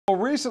Well,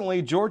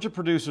 recently, Georgia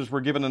producers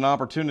were given an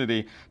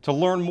opportunity to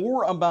learn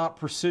more about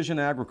precision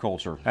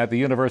agriculture. At the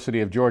University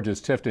of Georgia's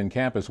Tifton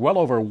campus, well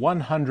over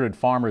 100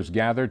 farmers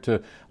gathered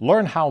to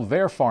learn how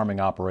their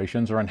farming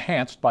operations are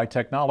enhanced by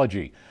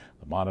technology.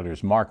 The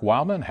Monitor's Mark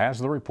Wildman has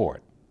the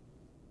report.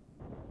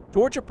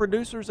 Georgia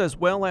producers, as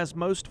well as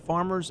most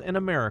farmers in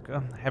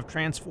America, have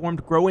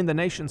transformed growing the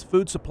nation's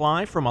food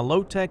supply from a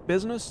low-tech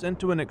business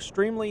into an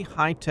extremely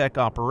high-tech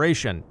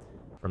operation.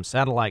 From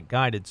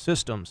satellite-guided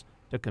systems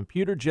to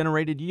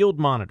computer-generated yield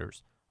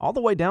monitors, all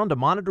the way down to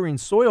monitoring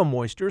soil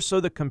moisture so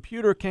the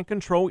computer can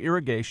control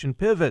irrigation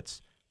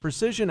pivots.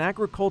 Precision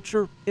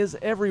agriculture is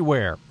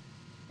everywhere.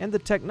 And the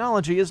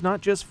technology is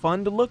not just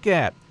fun to look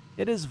at.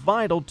 It is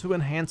vital to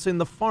enhancing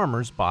the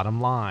farmer's bottom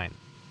line.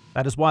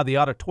 That is why the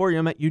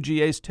auditorium at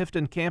UGA's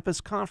Tifton Campus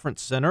Conference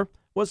Center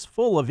was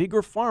full of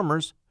eager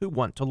farmers who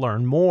want to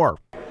learn more.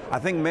 I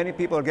think many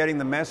people are getting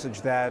the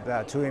message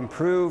that to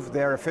improve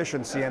their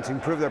efficiency and to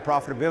improve their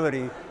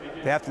profitability,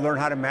 they have to learn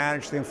how to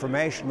manage the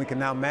information we can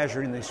now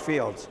measure in these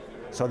fields.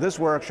 So this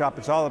workshop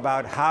is all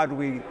about how do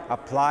we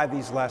apply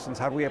these lessons,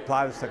 how do we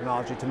apply this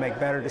technology to make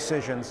better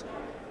decisions.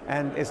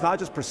 And it's not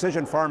just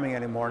precision farming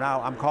anymore.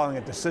 Now I'm calling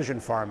it decision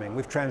farming.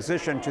 We've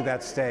transitioned to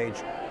that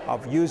stage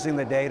of using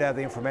the data,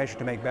 the information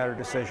to make better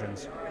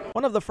decisions.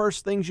 One of the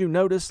first things you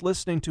notice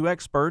listening to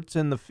experts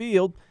in the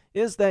field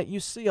is that you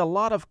see a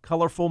lot of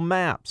colorful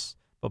maps.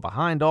 But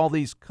behind all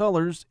these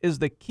colors is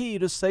the key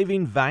to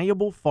saving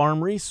valuable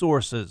farm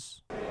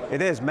resources.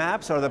 It is.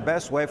 Maps are the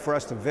best way for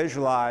us to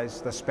visualize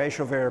the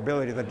spatial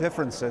variability, the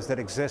differences that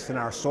exist in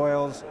our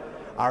soils,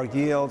 our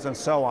yields, and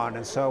so on.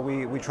 And so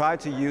we try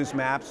to use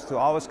maps to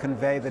always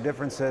convey the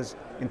differences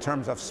in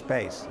terms of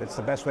space. It's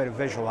the best way to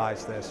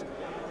visualize this.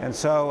 And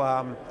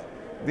so,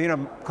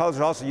 colors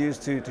are also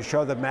used to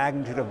show the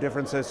magnitude of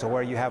differences, so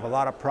where you have a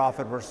lot of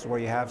profit versus where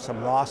you have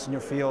some loss in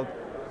your field.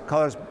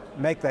 Colors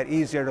make that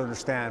easier to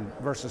understand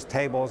versus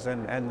tables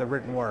and the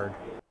written word.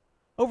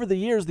 Over the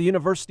years, the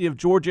University of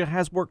Georgia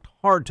has worked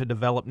hard to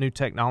develop new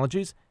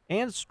technologies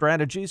and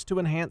strategies to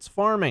enhance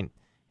farming.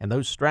 And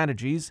those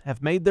strategies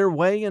have made their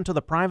way into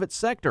the private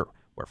sector,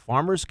 where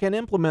farmers can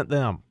implement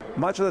them.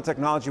 Much of the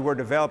technology we're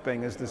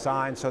developing is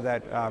designed so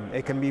that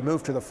it can be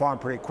moved to the farm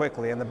pretty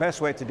quickly. And the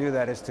best way to do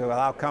that is to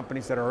allow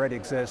companies that already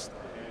exist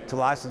to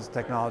license the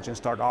technology and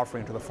start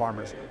offering it to the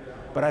farmers.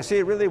 But I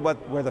see really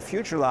where the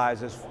future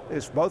lies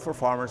is both for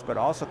farmers, but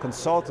also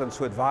consultants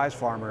who advise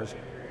farmers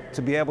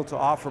to be able to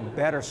offer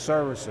better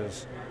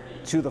services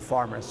to the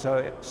farmers.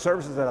 So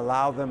services that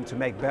allow them to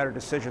make better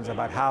decisions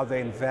about how they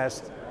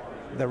invest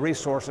the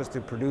resources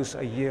to produce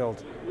a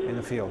yield in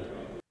the field.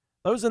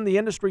 Those in the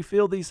industry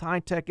feel these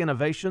high-tech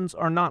innovations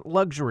are not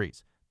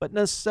luxuries, but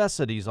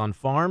necessities on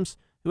farms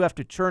who have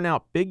to churn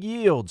out big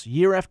yields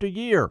year after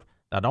year,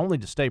 not only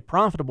to stay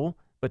profitable,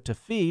 but to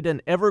feed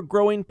an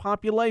ever-growing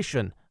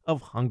population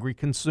of hungry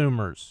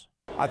consumers.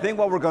 I think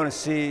what we're going to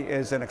see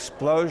is an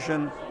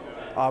explosion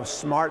of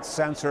smart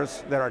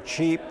sensors that are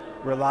cheap,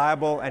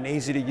 reliable, and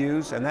easy to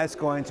use, and that's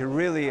going to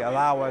really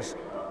allow us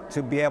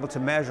to be able to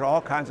measure all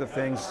kinds of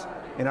things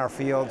in our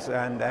fields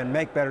and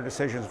make better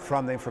decisions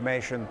from the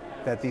information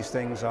that these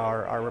things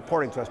are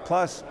reporting to us.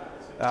 Plus,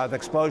 the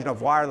explosion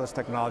of wireless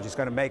technology is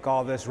going to make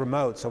all this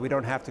remote, so we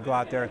don't have to go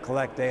out there and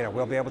collect data.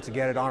 We'll be able to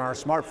get it on our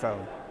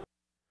smartphone.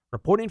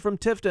 Reporting from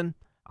Tifton,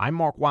 I'm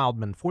Mark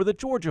Wildman for the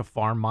Georgia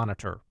Farm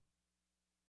Monitor.